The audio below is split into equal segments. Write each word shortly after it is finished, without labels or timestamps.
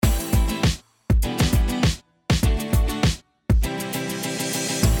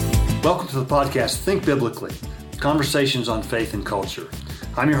Welcome to the podcast, Think Biblically, Conversations on Faith and Culture.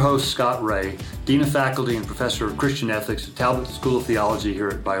 I'm your host, Scott Ray, Dean of Faculty and Professor of Christian Ethics at Talbot School of Theology here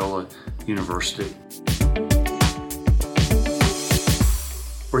at Biola University.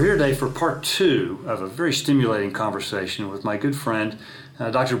 We're here today for part two of a very stimulating conversation with my good friend,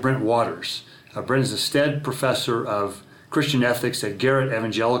 Dr. Brent Waters. Brent is a Stead Professor of Christian Ethics at Garrett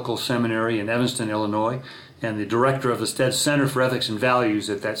Evangelical Seminary in Evanston, Illinois, and the director of the Stead Center for Ethics and Values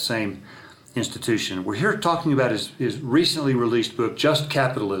at that same institution. We're here talking about his recently released book, Just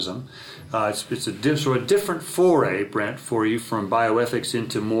Capitalism. It's a sort of different foray, Brent, for you from bioethics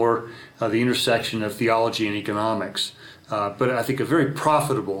into more the intersection of theology and economics. But I think a very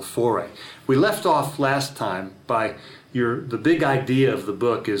profitable foray. We left off last time by the big idea of the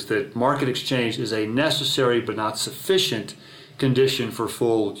book is that market exchange is a necessary but not sufficient condition for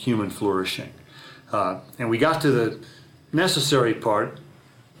full human flourishing. And we got to the necessary part,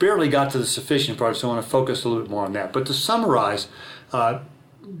 barely got to the sufficient part, so I want to focus a little bit more on that. But to summarize,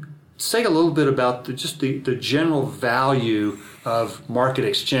 say a little bit about the general value of market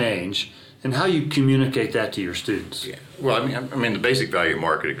exchange and how you communicate that to your students. Yeah. Well, I mean, the basic value of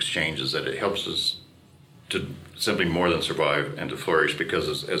market exchange is that it helps us to simply more than survive and to flourish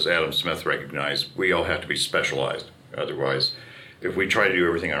because, as Adam Smith recognized, we all have to be specialized. Otherwise, if we try to do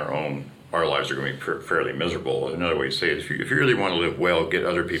everything on our own, our lives are going to be fairly miserable. Another way to say it, if you really want to live well, get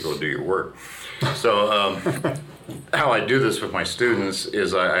other people to do your work. So how I do this with my students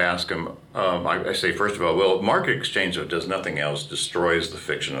is I ask them, I say, first of all, well, market exchange, if it does nothing else, destroys the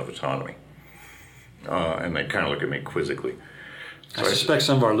fiction of autonomy. And they kind of look at me quizzically. So I suspect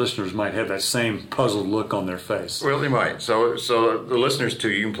some of our listeners might have that same puzzled look on their face. Well, they might. So the listeners,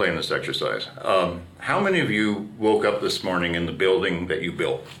 too, you can play in this exercise. How many of you woke up this morning in the building that you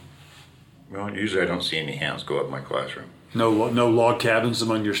built? Well, usually I don't see any hands go up in my classroom. No log cabins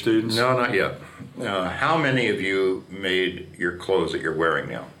among your students? No, not yet. How many of you made your clothes that you're wearing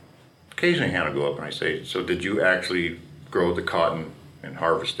now? Occasionally a hand will go up and I say, so did you actually grow the cotton and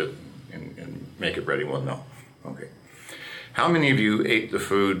harvest it and make it ready? Well, no. Okay. How many of you ate the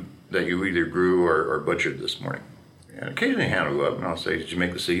food that you either grew or butchered this morning? And occasionally a hand will go up and I'll say, did you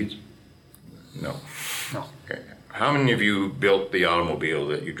make the seeds? No. No. Okay. How many of you built the automobile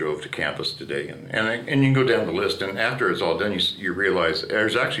that you drove to campus today? And you can go down the list, and after it's all done, you realize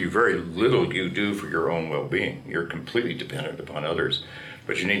there's actually very little you do for your own well-being. You're completely dependent upon others,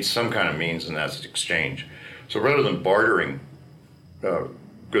 but you need some kind of means, and that's exchange. So rather than bartering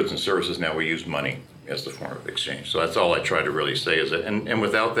goods and services, now we use money as the form of exchange. So that's all I try to really say is that, and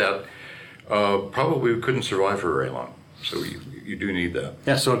without that, probably we couldn't survive for very long. So you do need that.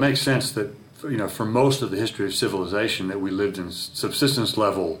 Yeah, so it makes sense that for most of the history of civilization that we lived in subsistence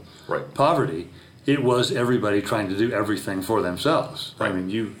level poverty, it was everybody trying to do everything for themselves. Right. I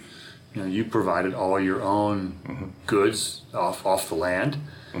mean, you provided all your own goods off the land.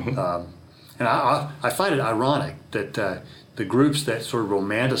 Mm-hmm. And I find it ironic that the groups that sort of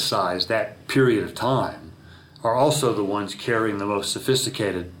romanticize that period of time are also the ones carrying the most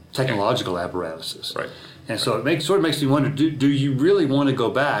sophisticated technological apparatuses. Right. And so it makes me wonder, do you really want to go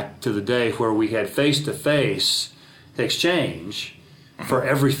back to the day where we had face-to-face exchange for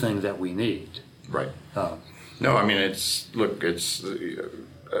everything that we need? Right. No, I mean,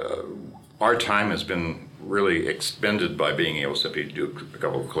 our time has been really expended by being able simply to do a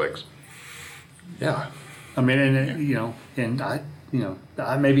couple of clicks. Yeah. I mean, maybe I'm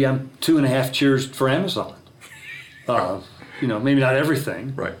 2.5 cheers for Amazon. Maybe not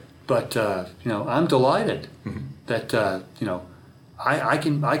everything. Right. But I'm delighted that I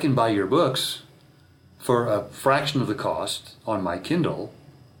can buy your books for a fraction of the cost on my Kindle.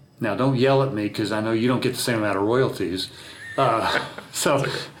 Now, don't yell at me because I know you don't get the same amount of royalties. So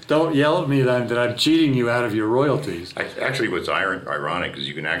don't yell at me that I'm cheating you out of your royalties. Actually, what's ironic is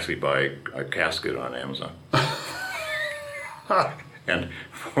you can actually buy a casket on Amazon. And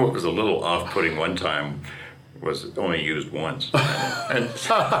what was a little off-putting one time was only used once. And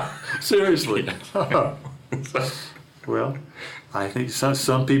seriously. Well, I think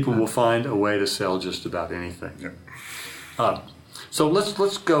some people will find a way to sell just about anything. Yeah. So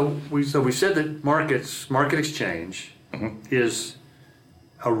let's go. We said that market exchange is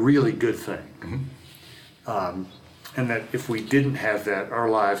a really good thing, and that if we didn't have that, our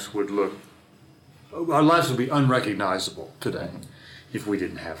lives would be unrecognizable today if we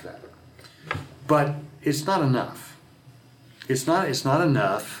didn't have that. But it's not enough. It's not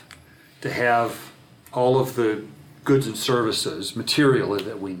enough to have all of the goods and services, material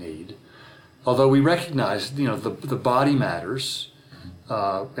that we need. Although we recognize, the body matters,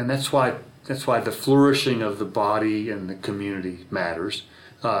 and that's why the flourishing of the body and the community matters.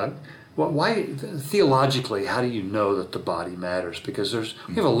 Why theologically? How do you know that the body matters? Because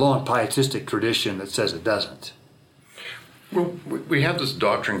we have a long pietistic tradition that says it doesn't. Well, we have this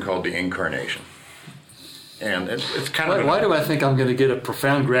doctrine called the incarnation, and it's kind of. Why do I think I'm going to get a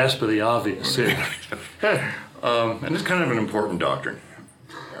profound grasp of the obvious here? And it's kind of an important doctrine.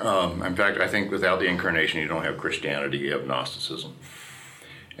 In fact, I think without the incarnation, you don't have Christianity; you have Gnosticism.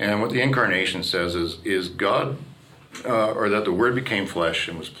 And what the incarnation says is God. Or that the Word became flesh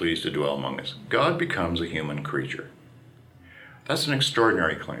and was pleased to dwell among us. God becomes a human creature. That's an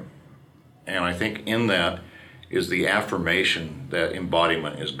extraordinary claim. And I think in that is the affirmation that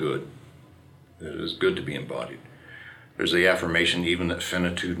embodiment is good. That it is good to be embodied. There's the affirmation even that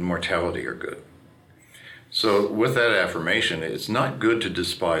finitude and mortality are good. So with that affirmation, it's not good to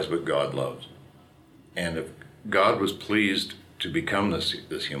despise what God loves. And if God was pleased to become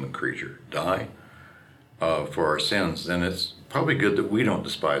this human creature, die, for our sins, then it's probably good that we don't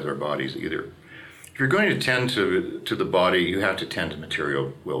despise our bodies either. If you're going to tend to the body, you have to tend to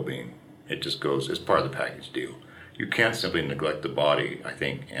material well-being. It just goes, it's part of the package deal. You can't simply neglect the body, I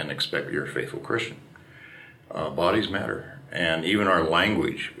think, and expect you're a faithful Christian. Bodies matter. And even our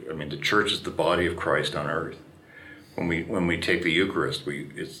language, I mean, the church is the body of Christ on earth. When we take the Eucharist,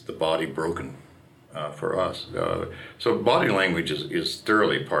 it's the body broken for us. So body language is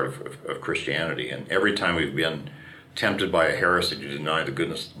thoroughly part of Christianity, and every time we've been tempted by a heresy to deny the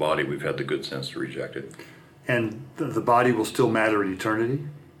goodness of the body, we've had the good sense to reject it. And the body will still matter in eternity?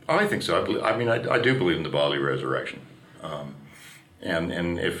 I think so. I do believe in the bodily resurrection.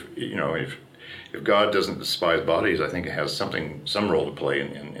 And if God doesn't despise bodies, I think it has some role to play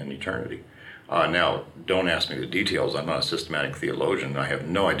in eternity. Now, don't ask me the details. I'm not a systematic theologian. I have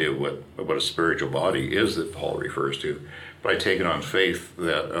no idea what a spiritual body is that Paul refers to. But I take it on faith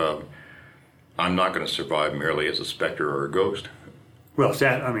that I'm not going to survive merely as a specter or a ghost. Well,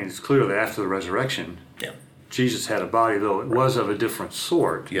 it's clear that after the resurrection, Jesus had a body, though it was of a different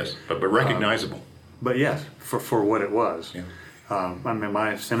sort. Yes, but recognizable. But yes, for what it was. Yeah.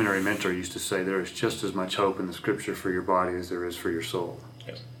 My seminary mentor used to say there is just as much hope in the Scripture for your body as there is for your soul.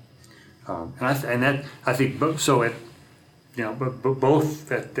 Yes. I think both. So both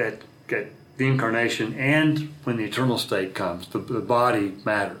that the incarnation and when the eternal state comes, the body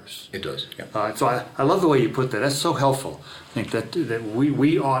matters. It does. Yeah. So I love the way you put that. That's so helpful. I think that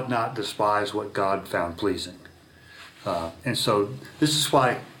we ought not despise what God found pleasing. And so this is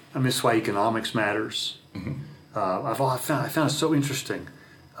why economics matters. Mm-hmm. I found it so interesting.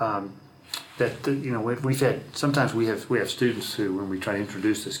 That we have students who, when we try to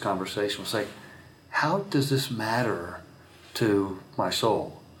introduce this conversation, will say, "How does this matter to my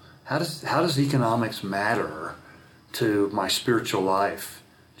soul? How does economics matter to my spiritual life,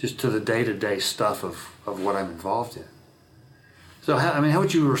 just to the day-to-day stuff of what I'm involved in?" So how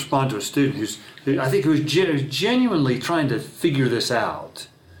would you respond to a student who's genuinely trying to figure this out,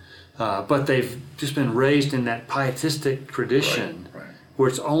 but they've just been raised in that pietistic tradition, right. Where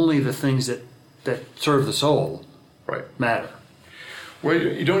it's only the things that serve the soul matter? Well,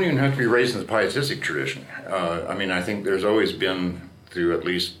 you don't even have to be raised in the pietistic tradition. I think there's always been, through at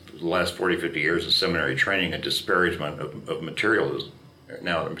least the last 40, 50 years of seminary training, a disparagement of materialism.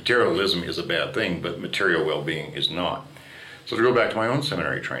 Now, materialism is a bad thing, but material well-being is not. So to go back to my own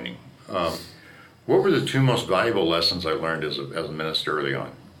seminary training, what were the two most valuable lessons I learned as a minister early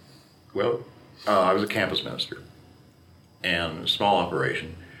on? Well, I was a campus minister, and a small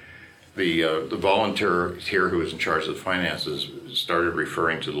operation. The volunteer here who was in charge of the finances started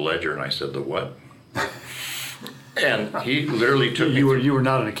referring to the ledger, and I said, "The what?" And he literally took me. You were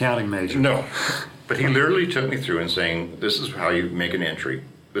not an accounting major. No, but he literally took me through and saying, "This is how you make an entry.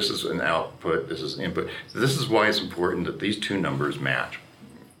 This is an output. This is an input. This is why it's important that these two numbers match."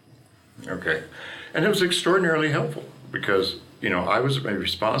 Okay, and it was extraordinarily helpful because I was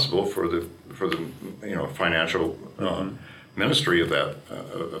responsible for the financial ministry of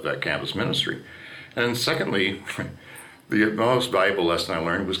that campus ministry, and secondly, the most valuable lesson I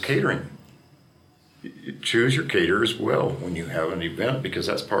learned was catering. You choose your caterers well when you have an event because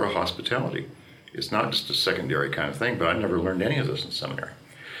that's part of hospitality. It's not just a secondary kind of thing, but I never learned any of this in seminary.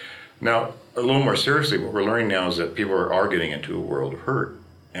 Now, a little more seriously, what we're learning now is that people are getting into a world of hurt.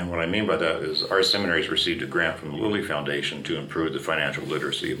 And what I mean by that is our seminaries received a grant from the Lilly Foundation to improve the financial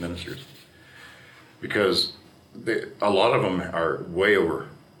literacy of ministers. Because a lot of them are way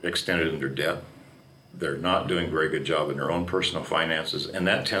overextended in their debt. They're not doing a very good job in their own personal finances, and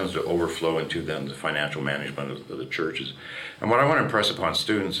that tends to overflow into then the financial management of the churches. And what I want to impress upon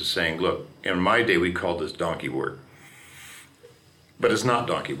students is saying, look, in my day we called this donkey work. But it's not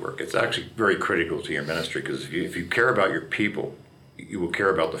donkey work. It's actually very critical to your ministry because if you care about your people, you will care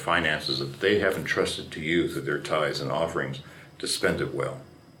about the finances that they have entrusted to you through their tithes and offerings to spend it well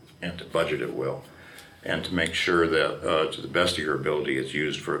and to budget it well and to make sure that to the best of your ability it's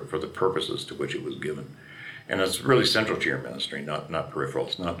used for the purposes to which it was given. And it's really central to your ministry, not peripheral.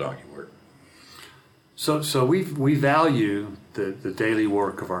 It's not donkey work. So we value the daily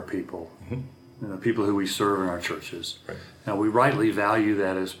work of our people, people who we serve in our churches. Right. Now, we rightly value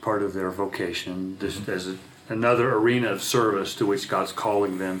that as part of their vocation, just as another arena of service to which God's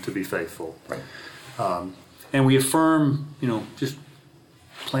calling them to be faithful. Right. And we affirm, just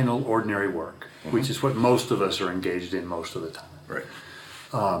plain old ordinary work, which is what most of us are engaged in most of the time. Right.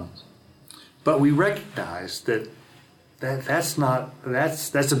 But we recognize that's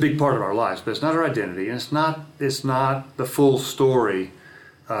a big part of our lives, but it's not our identity, and it's not the full story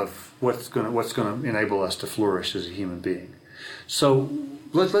of what's going to enable us to flourish as a human being. So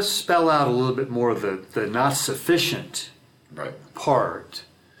let's spell out a little bit more of the not sufficient right. part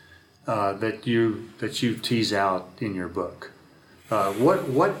that you tease out in your book.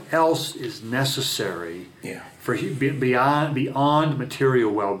 What else is necessary for beyond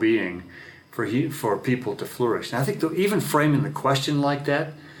material well-being for people to flourish? And I think even framing the question like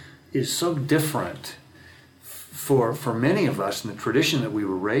that is so different for many of us in the tradition that we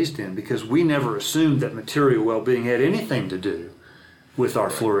were raised in, because we never assumed that material well-being had anything to do with our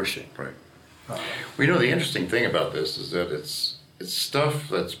flourishing. Right. The interesting thing about this is that it's stuff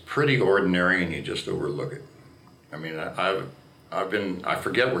that's pretty ordinary and you just overlook it. I mean, I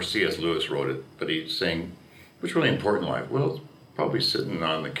forget where C.S. Lewis wrote it, but he's saying, what's really important in life? Well, it's probably sitting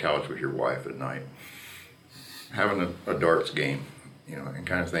on the couch with your wife at night, having a darts game, and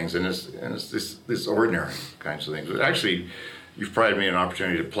kind of things. And it's this ordinary kinds of things. But actually, you've provided me an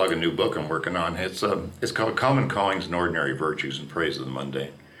opportunity to plug a new book I'm working on. It's called Common Callings and Ordinary Virtues in Praise of the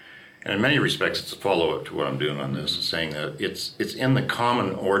Mundane. And in many respects, it's a follow-up to what I'm doing on this, saying that it's in the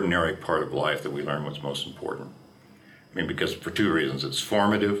common, ordinary part of life that we learn what's most important. I mean, because for two reasons. It's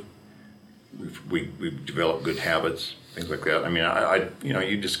formative. We've developed good habits, things like that. I mean,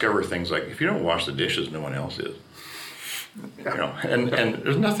 you discover things like, if you don't wash the dishes, no one else is. And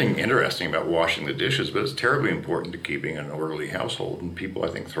there's nothing interesting about washing the dishes, but it's terribly important to keeping an orderly household. And people, I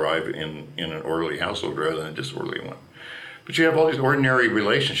think, thrive in an orderly household rather than a disorderly one. But you have all these ordinary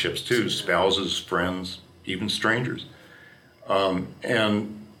relationships too, spouses, friends, even strangers.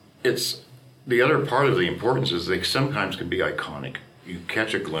 And it's the other part of the importance is they sometimes can be iconic. You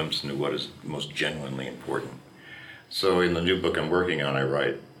catch a glimpse into what is most genuinely important. So in the new book I'm working on, I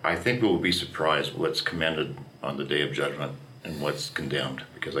write, I think we will be surprised what's commended on the day of judgment and what's condemned.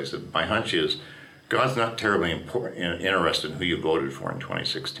 Because I said, my hunch is God's not terribly interested in who you voted for in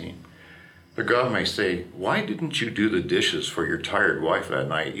 2016. But God may say, why didn't you do the dishes for your tired wife that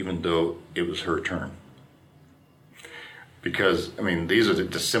night, even though it was her turn? Because, these are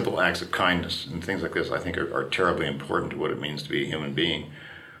the simple acts of kindness and things like this, I think, are terribly important to what it means to be a human being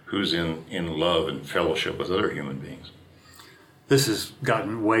who's in love and fellowship with other human beings. This has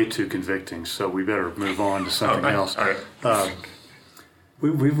gotten way too convicting, so we better move on to something else. All right.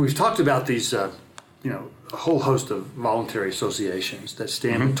 We've talked about these, a whole host of voluntary associations that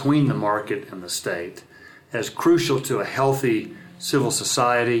stand between the market and the state as crucial to a healthy civil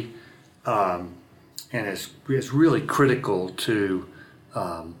society, and it's really critical to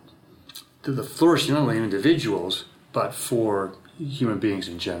the flourishing not only of individuals but for human beings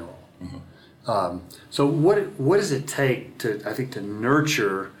in general. So what does it take to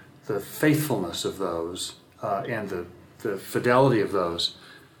nurture the faithfulness of those and the fidelity of those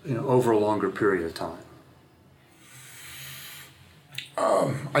over a longer period of time?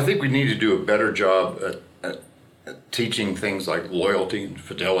 I think we need to do a better job at teaching things like loyalty and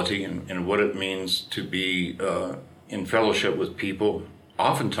fidelity and what it means to be in fellowship with people,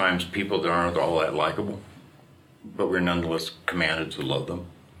 oftentimes people that aren't all that likable, but we're nonetheless commanded to love them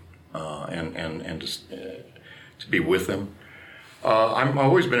and to be with them. I've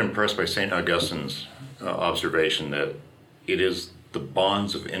always been impressed by St. Augustine's observation that it is the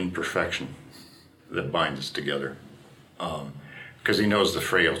bonds of imperfection that bind us together. Because he knows the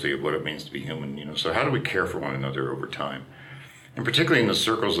frailty of what it means to be human, So how do we care for one another over time? And particularly in the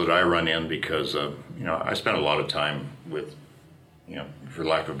circles that I run in, because, I spend a lot of time with, for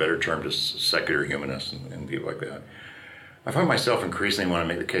lack of a better term, just secular humanists and people like that. I find myself increasingly want to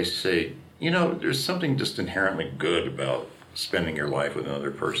make the case to say, there's something just inherently good about spending your life with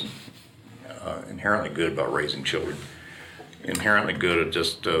another person, inherently good about raising children, inherently good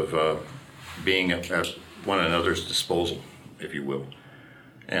of being at one another's disposal, if you will,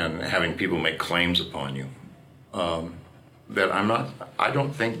 and having people make claims upon you. I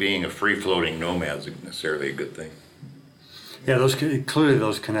don't think being a free-floating nomad is necessarily a good thing. Yeah, clearly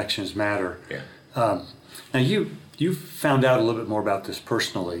those connections matter. Yeah. Now you found out a little bit more about this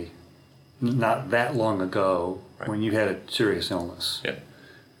personally, not that long ago, right, when you had a serious illness.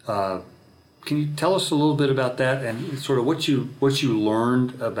 Yeah. Can you tell us a little bit about that and sort of what you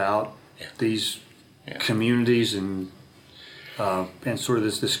learned about these communities and sort of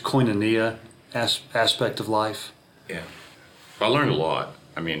this koinonia aspect of life? Yeah. Well, I learned a lot.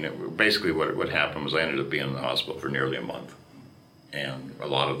 I mean, basically what happened was I ended up being in the hospital for nearly a month. And a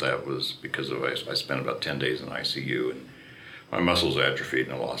lot of that was because I spent about 10 days in ICU, and my muscles atrophied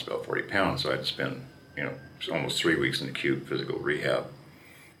and I lost about 40 pounds. So I had to spend, almost 3 weeks in acute physical rehab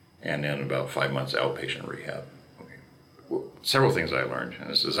and then about 5 months outpatient rehab. Well, several things I learned, and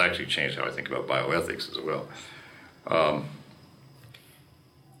this has actually changed how I think about bioethics as well.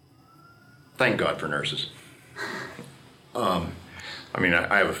 Thank God for nurses. I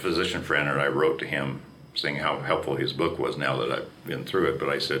have a physician friend, and I wrote to him saying how helpful his book was now that I've been through it. But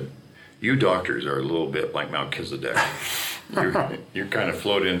I said, you doctors are a little bit like Melchizedek. You kind of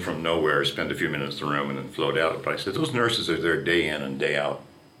float in from nowhere, spend a few minutes in the room, and then float out. But I said, those nurses are there day in and day out,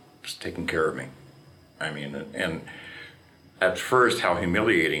 just taking care of me. And at first how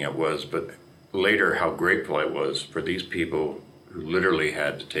humiliating it was, but later how grateful I was for these people who literally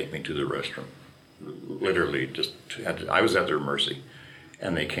had to take me to the restroom. Literally I was at their mercy,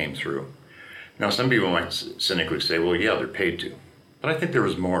 and they came through. Now, some people might cynically say, well, yeah, they're paid to. But I think there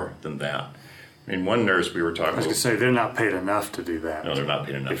was more than that. I mean, one nurse we were talking about... I was going to say, they're not paid enough to do that. No, they're not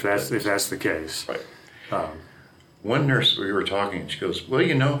paid enough. If that's the case. Right. One nurse, we were talking, and she goes,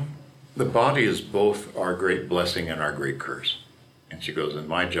 well, the body is both our great blessing and our great curse. And she goes, and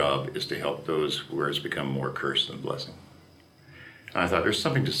my job is to help those where it's become more curse than blessing. And I thought, there's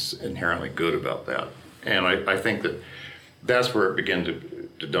something just inherently good about that. And I think that's where it began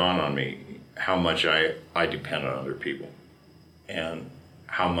to dawn on me how much I depend on other people and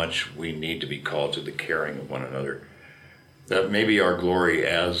how much we need to be called to the caring of one another. That maybe our glory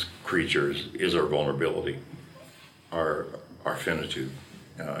as creatures is our vulnerability, our finitude,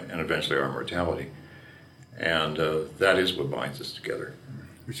 and eventually our mortality. And that is what binds us together.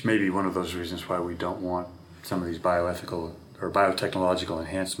 Which may be one of those reasons why we don't want some of these bioethical or biotechnological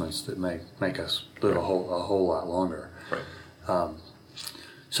enhancements that make us live a whole lot longer. Right.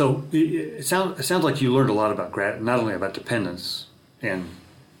 So it sounds like you learned a lot about not only about dependence and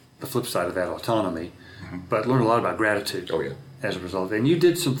the flip side of that, autonomy, but learned a lot about gratitude. Oh, yeah. As a result. And you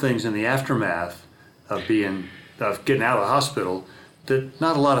did some things in the aftermath of getting out of the hospital that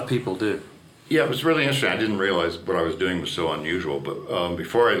not a lot of people do. Yeah, it was really interesting. I didn't realize what I was doing was so unusual. But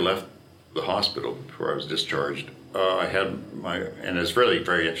before I left the hospital, before I was discharged, I had and it's really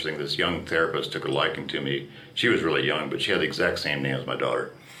very interesting. This young therapist took a liking to me. She was really young, but she had the exact same name as my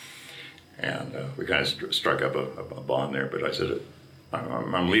daughter. And we kind of struck up a bond there. But I said,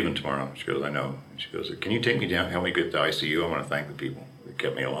 I'm leaving tomorrow. She goes, I know. And she goes, can you take me down, help me get to ICU? I want to thank the people that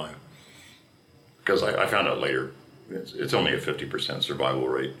kept me alive. Because I found out later, it's only a 50% survival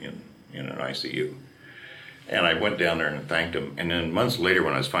rate in an ICU. And I went down there and thanked him. And then months later,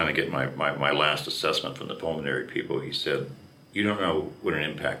 when I was finally getting my last assessment from the pulmonary people, he said, you don't know what an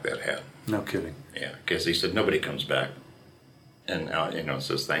impact that had. No kidding. Yeah, because he said, nobody comes back and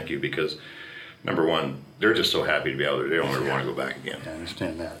says thank you because, number one, they're just so happy to be out there, they don't ever want to go back again. I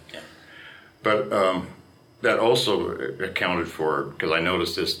understand that. Yeah. But that also accounted for, because I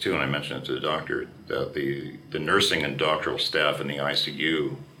noticed this too, and I mentioned it to the doctor, that the nursing and doctoral staff in the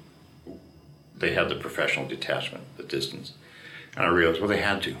ICU, they had the professional detachment, the distance. And I realized, well, they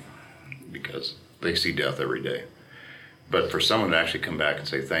had to, because they see death every day. But for someone to actually come back and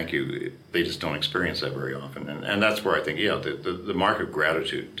say thank you, they just don't experience that very often. And that's where I think, the mark of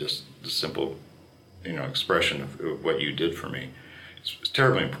gratitude, just the simple, expression of what you did for me, it's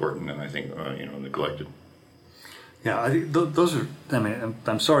terribly important, and I think, neglected. Yeah, I think those are,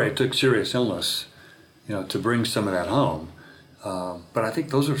 I'm sorry it took serious illness, to bring some of that home. But I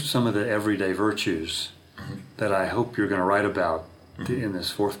think those are some of the everyday virtues that I hope you're going to write about in this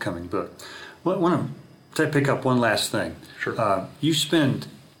forthcoming book. I want to pick up one last thing. Sure. You spend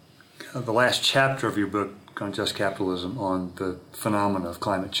the last chapter of your book on Just Capitalism on the phenomena of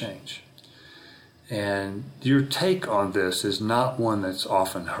climate change. And your take on this is not one that's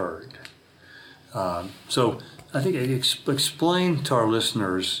often heard. So I think explain to our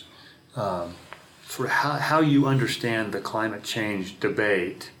listeners for how you understand the climate change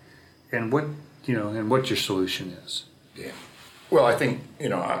debate and what your solution is. Yeah. Well, I think,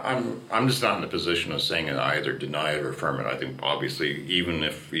 I'm just not in the position of saying that I either deny it or affirm it. I think obviously even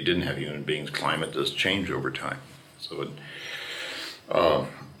if you didn't have human beings, climate does change over time. So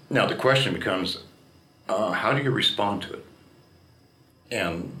now the question becomes, how do you respond to it?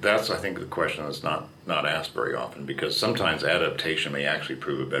 And that's, I think, the question that's not asked very often, because sometimes adaptation may actually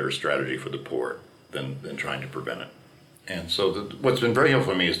prove a better strategy for the poor than trying to prevent it. And so what's been very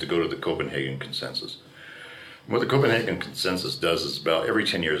helpful for me is to go to the Copenhagen Consensus. What the Copenhagen Consensus does is about every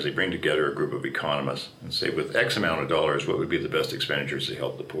 10 years they bring together a group of economists and say, with X amount of dollars, what would be the best expenditures to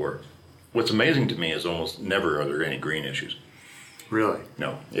help the poor? What's amazing to me is almost never are there any green issues. Really?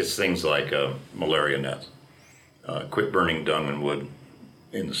 No. It's things like malaria nets, quit burning dung and wood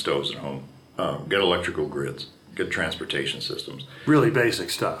in the stoves at home, get electrical grids, get transportation systems. Really basic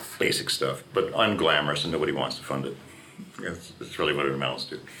stuff. Basic stuff, but unglamorous, and nobody wants to fund it. It's really what it amounts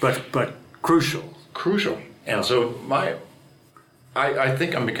to. But crucial. Crucial. And so I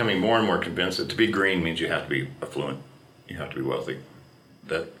think I'm becoming more and more convinced that to be green means you have to be affluent. You have to be wealthy.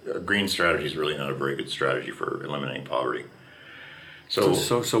 That a green strategy is really not a very good strategy for eliminating poverty. So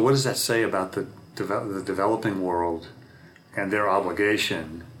what does that say about the developing world and their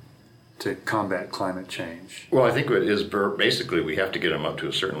obligation to combat climate change? Well, I think it is basically we have to get them up to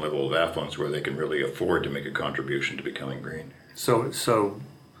a certain level of affluence where they can really afford to make a contribution to becoming green. So some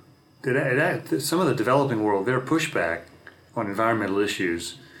of the developing world, their pushback on environmental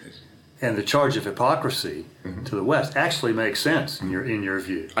issues and the charge of hypocrisy to the West actually makes sense in your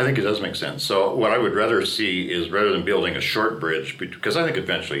view. I think it does make sense. So what I would rather see is, rather than building a short bridge, because I think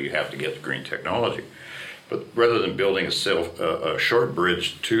eventually you have to get to green technology, but rather than building a short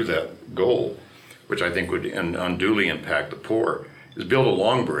bridge to that goal, which I think would unduly impact the poor, is build a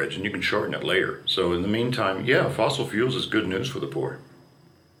long bridge, and you can shorten it later. So in the meantime, fossil fuels is good news for the poor.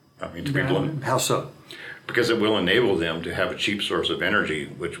 I mean, to be blunt. How so? Because it will enable them to have a cheap source of energy,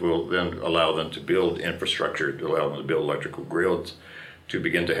 which will then allow them to build infrastructure, to allow them to build electrical grids, to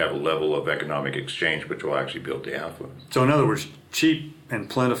begin to have a level of economic exchange, which will actually build the affluence. So in other words, cheap and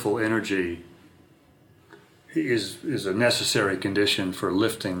plentiful energy is a necessary condition for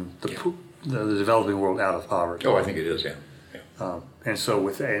lifting the developing world out of poverty. Oh, I think it is, yeah. And so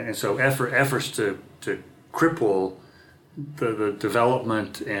efforts to cripple the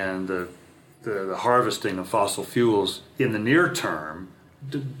development and the harvesting of fossil fuels in the near term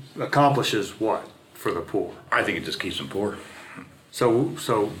accomplishes what for the poor? I think it just keeps them poor. So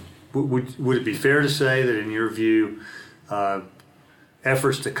would it be fair to say that in your view,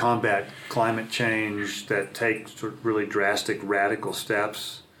 efforts to combat climate change that take sort of really drastic, radical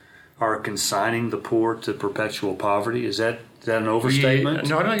steps are consigning the poor to perpetual poverty? Is that an overstatement?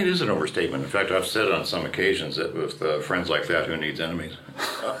 No, I don't think it is an overstatement. In fact, I've said on some occasions that with friends like that, who needs enemies?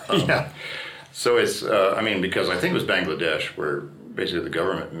 Yeah. So it's, because I think it was Bangladesh where basically the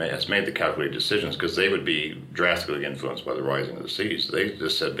government has made the calculated decisions, because they would be drastically influenced by the rising of the seas. They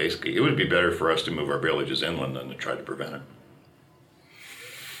just said basically it would be better for us to move our villages inland than to try to prevent it.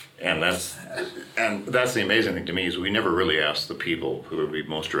 And that's the amazing thing to me, is we never really asked the people who would be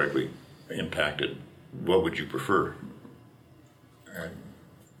most directly impacted, what would you prefer?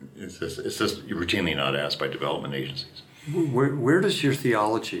 It's just routinely not asked by development agencies. Where does your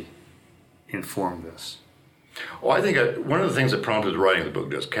theology inform this? Well, I think one of the things that prompted the writing of the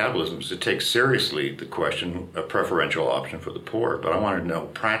book, Does Capitalism, is to take seriously the question of preferential option for the poor. But I wanted to know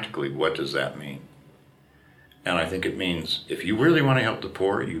practically, what does that mean? And I think it means if you really want to help the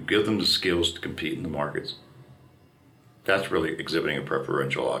poor, you give them the skills to compete in the markets. That's really exhibiting a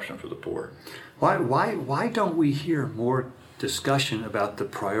preferential option for the poor. Why don't we hear more discussion about the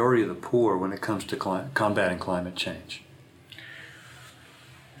priority of the poor when it comes to combating climate change?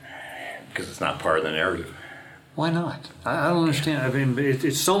 Because it's not part of the narrative. Why not? I don't understand. I mean,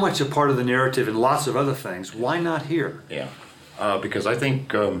 it's so much a part of the narrative and lots of other things. Why not here? Yeah, because I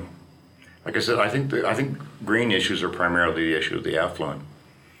think, like I said, I think green issues are primarily the issue of the affluent,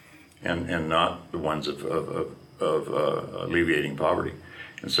 and not the ones of alleviating poverty.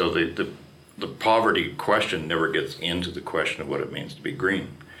 And so the poverty question never gets into the question of what it means to be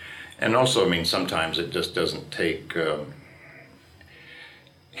green. And also, sometimes it just doesn't take.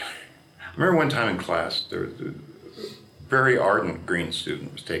 I remember one time in class, there was a very ardent green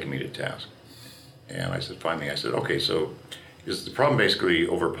student was taking me to task. And I said, okay, so is the problem basically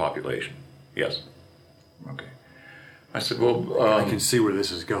overpopulation? Yes. Okay. I said, well... I can see where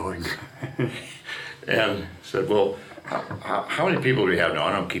this is going. And said, well, how many people do we have now?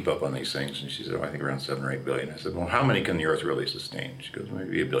 I don't keep up on these things. And she said, I think around 7 or 8 billion. I said, well, how many can the Earth really sustain? She goes,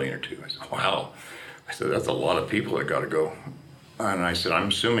 maybe 1 billion or 2. I said, wow. I said, that's a lot of people that got to go. And I said, I'm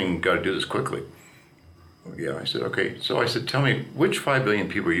assuming you've got to do this quickly. Yeah, I said, okay. So I said, tell me, which 5 billion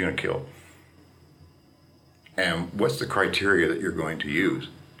people are you going to kill? And what's the criteria that you're going to use?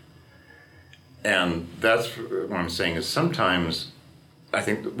 And that's what I'm saying, is sometimes I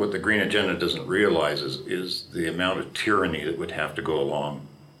think what the green agenda doesn't realize is the amount of tyranny that would have to go along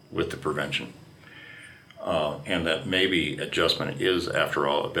with the prevention. And that maybe adjustment is, after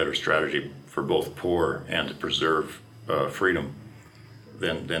all, a better strategy for both poor and to preserve freedom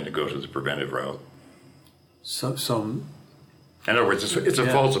than to go to the preventive route. So in other words, it's a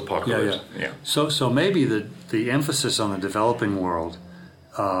false apocalypse. Yeah. So maybe the emphasis on the developing world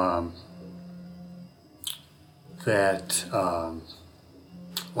that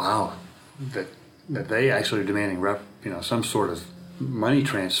they actually are demanding some sort of money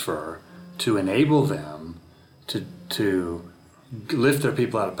transfer to enable them to lift their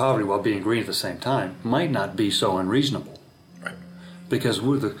people out of poverty while being green at the same time might not be so unreasonable. Right. Because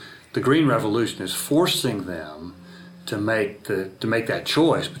the green revolution is forcing them to make that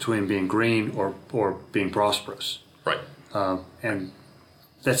choice between being green or being prosperous. Right. And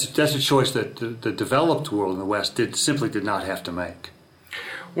that's a choice that the developed world in the West simply did not have to make.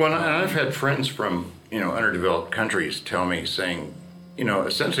 Well, and I've had friends from underdeveloped countries tell me, saying,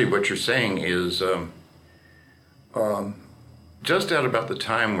 essentially what you're saying is just at about the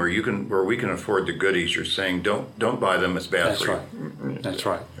time where we can afford the goodies, you're saying don't buy them, it's bad for you. That's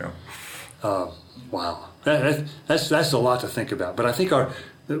right. Yeah. Wow. That's a lot to think about. But I think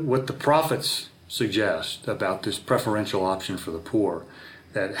what the prophets suggest about this preferential option for the poor,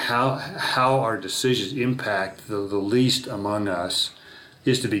 that how our decisions impact the least among us,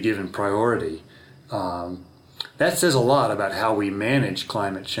 is to be given priority. That says a lot about how we manage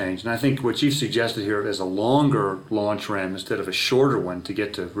climate change. And I think what you've suggested here as a longer launch ramp instead of a shorter one to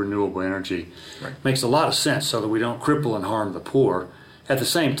get to renewable energy makes a lot of sense, so that we don't cripple and harm the poor at the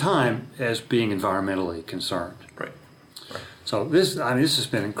same time as being environmentally concerned. Right. So this has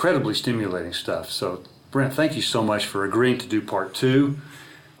been incredibly stimulating stuff. So Brent, thank you so much for agreeing to do part 2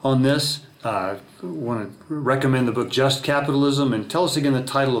 on this. I want to recommend the book Just Capitalism, and tell us again the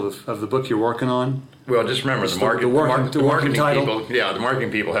title of the book you're working on. Well, just remember the marketing people. Yeah, the marketing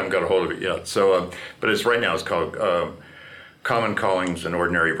people haven't got a hold of it yet. So, but it's right now. It's called Common Callings and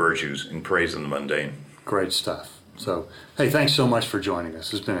Ordinary Virtues in Praise in the Mundane. Great stuff. So, hey, thanks so much for joining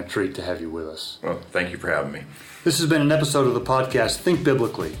us. It's been a treat to have you with us. Well, thank you for having me. This has been an episode of the podcast Think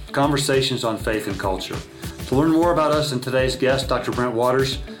Biblically, Conversations on Faith and Culture. To learn more about us and today's guest, Dr. Brent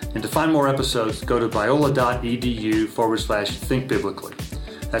Waters, and to find more episodes, go to biola.edu/thinkbiblically.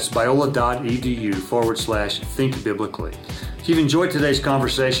 That's biola.edu/thinkbiblically. If you've enjoyed today's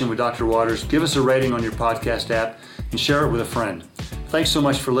conversation with Dr. Waters, give us a rating on your podcast app and share it with a friend. Thanks so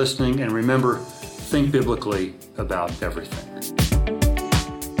much for listening, and remember, think biblically about everything.